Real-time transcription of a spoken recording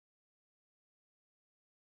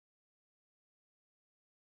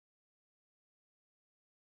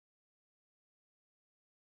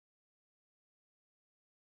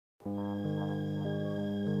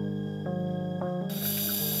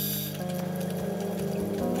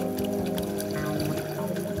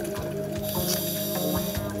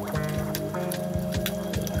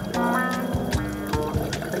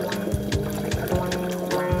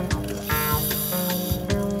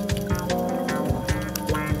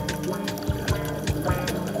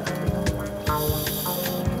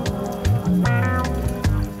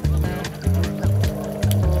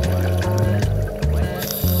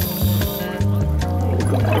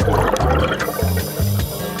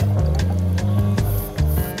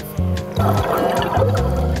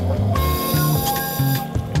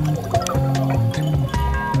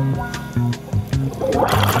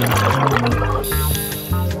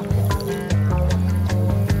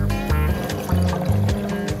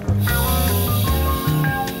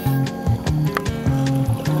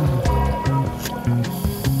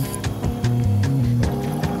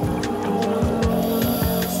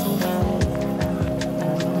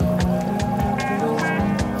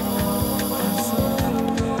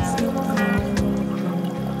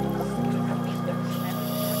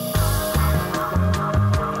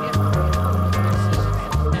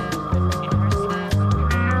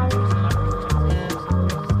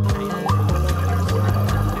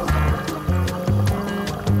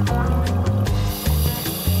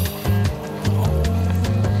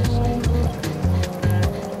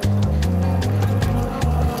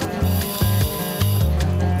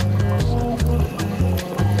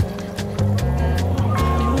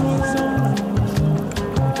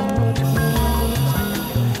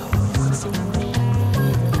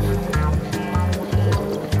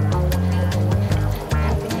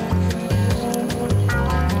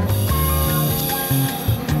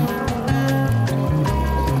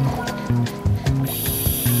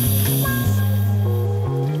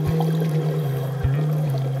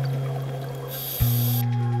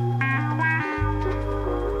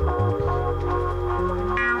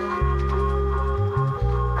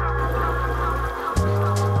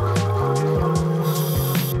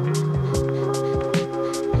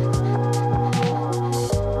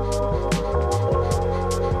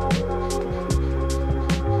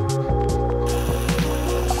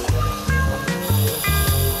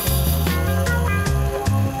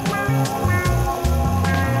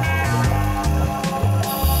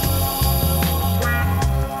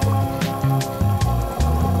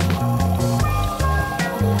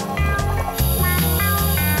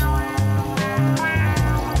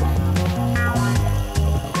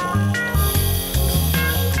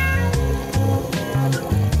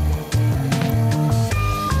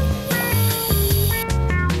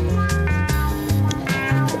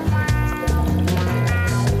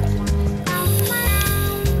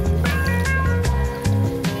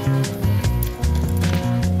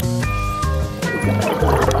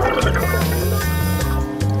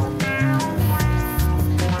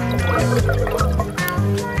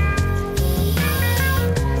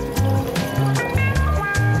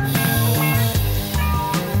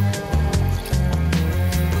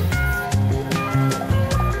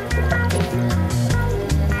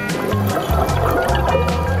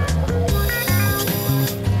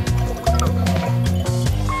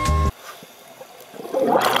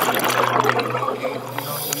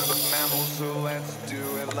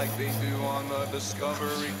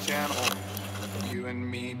Discovery Channel. You and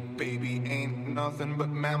me, baby, ain't nothing but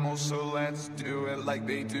mammals, so let's do it like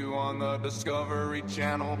they do on the Discovery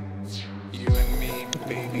Channel. You and me,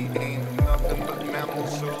 baby, ain't nothing but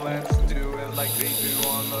mammals, so let's do it like they do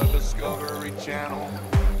on the Discovery Channel.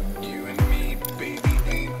 You and me, baby,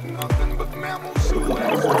 ain't nothing but mammals, so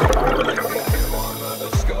let's do it like they do on the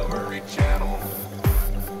Discovery Channel.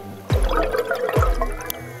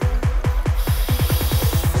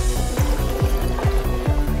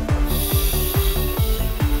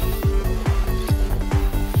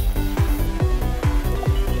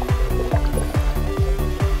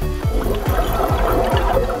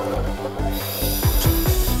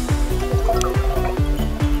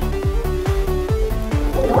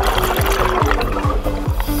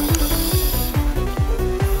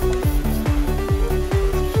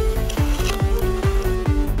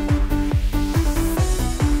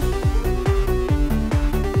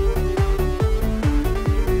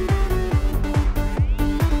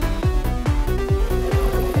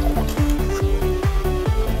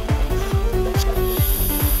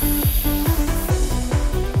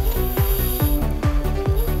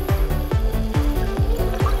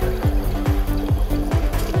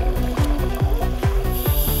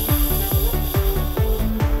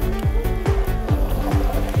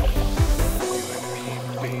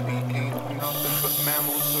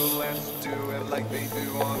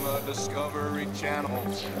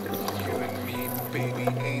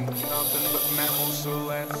 nothing but mammals, so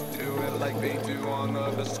let's do it like they do on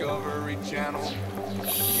the Discovery Channel.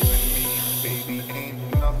 You and me, baby,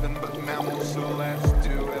 ain't nothing but mammals, so let's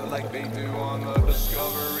do it like they do on the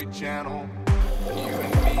Discovery Channel. You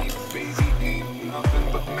and me, baby, ain't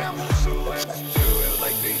nothing but mammals, so let's do it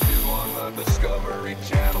like they do on the Discovery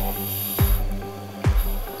Channel.